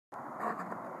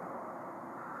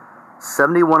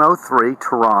7103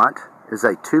 Tourant is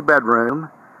a 2-bedroom,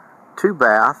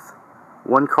 2-bath,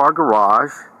 1-car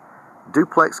garage,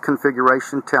 duplex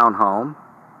configuration townhome,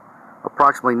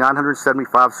 approximately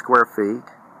 975 square feet,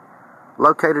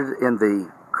 located in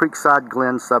the Creekside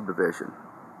Glen subdivision.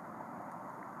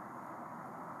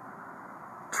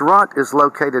 Tourant is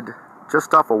located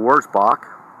just off of Wurzbach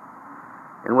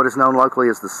in what is known locally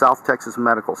as the South Texas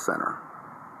Medical Center.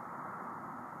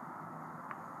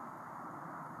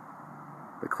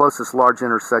 The closest large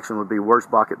intersection would be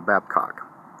Wurzbach at Babcock.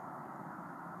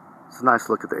 It's a nice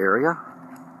look at the area.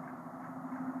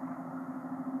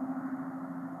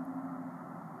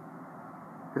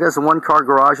 It has a 1-car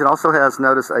garage. It also has,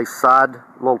 notice, a side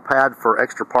little pad for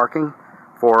extra parking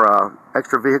for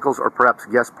extra vehicles or perhaps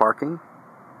guest parking.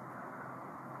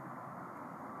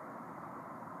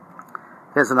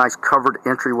 It has a nice covered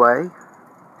entryway.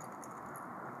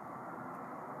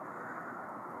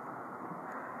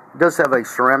 It does have a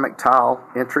ceramic tile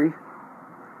entry.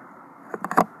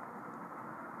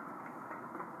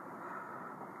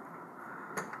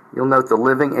 You'll note the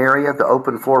living area, the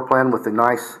open floor plan with the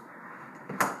nice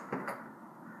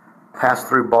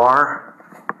pass-through bar,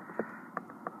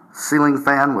 ceiling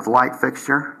fan with light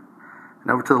fixture, and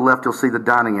over to the left you'll see the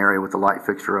dining area with the light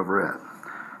fixture over it.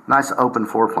 Nice open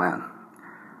floor plan.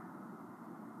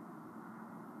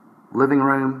 Living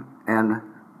room and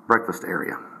breakfast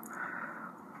area.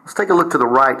 Let's take a look to the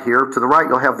right here. To the right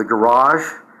you'll have the garage,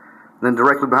 then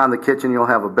directly behind the kitchen you'll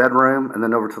have a bedroom, and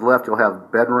then over to the left you'll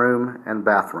have bedroom and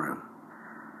bathroom.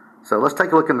 So let's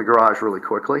take a look in the garage really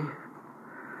quickly.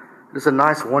 It is a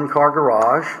nice 1-car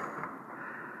garage.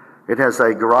 It has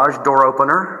a garage door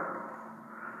opener,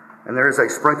 and there is a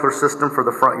sprinkler system for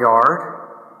the front yard.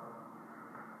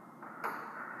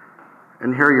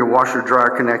 And here are your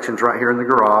washer-dryer connections right here in the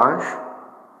garage.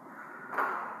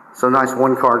 So nice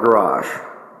 1-car garage.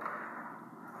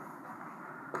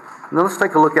 Now let's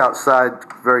take a look outside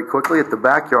very quickly at the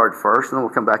backyard first, and then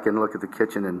we'll come back in and look at the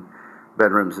kitchen and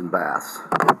bedrooms and baths.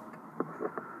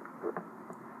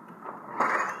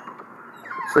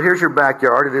 So here's your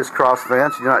backyard. It is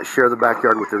cross-fenced. You do not share the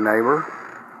backyard with your neighbor.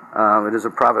 It is a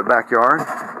private backyard.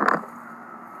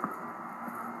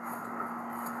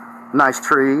 Nice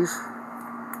trees.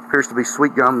 Appears to be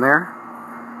sweet gum there.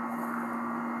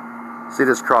 See, it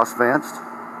is cross-fenced.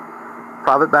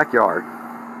 Private backyard.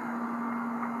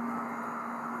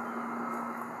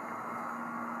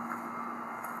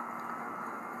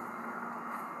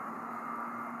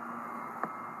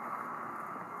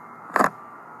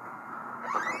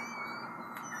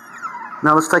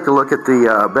 Now let's take a look at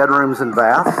the bedrooms and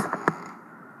baths.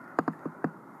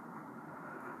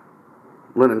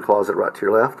 Linen closet right to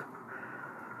your left.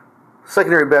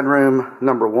 Secondary bedroom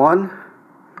number 1,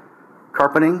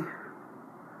 carpeting,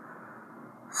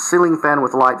 ceiling fan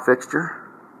with light fixture,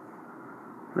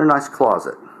 and a nice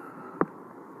closet.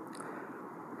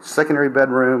 Secondary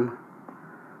bedroom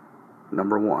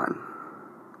number 1.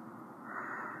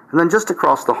 And then just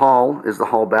across the hall is the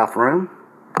hall bathroom.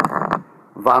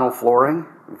 Vinyl flooring,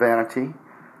 vanity,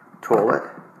 toilet,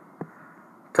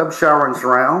 tub, shower and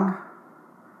surround,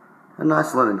 a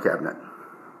nice linen cabinet.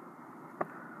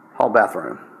 Hall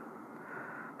bathroom.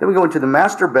 Then we go into the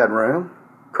master bedroom,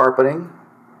 carpeting,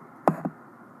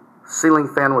 ceiling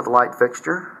fan with light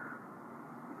fixture.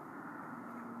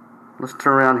 Let's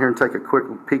turn around here and take a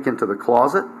quick peek into the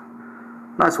closet.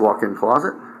 Nice walk-in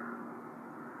closet.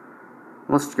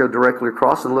 Let's go directly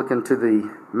across and look into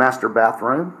the master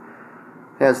bathroom.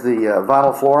 It has the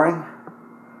vinyl flooring,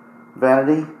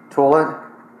 vanity, toilet,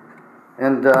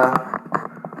 and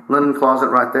linen closet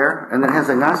right there. And then it has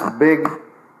a nice big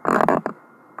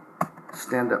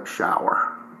stand-up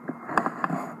shower.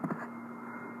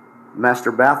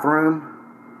 Master bathroom.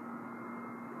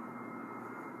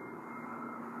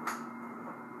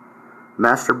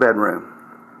 Master bedroom.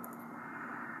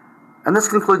 And this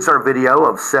concludes our video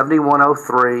of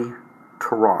 7103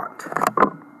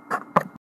 Tourant.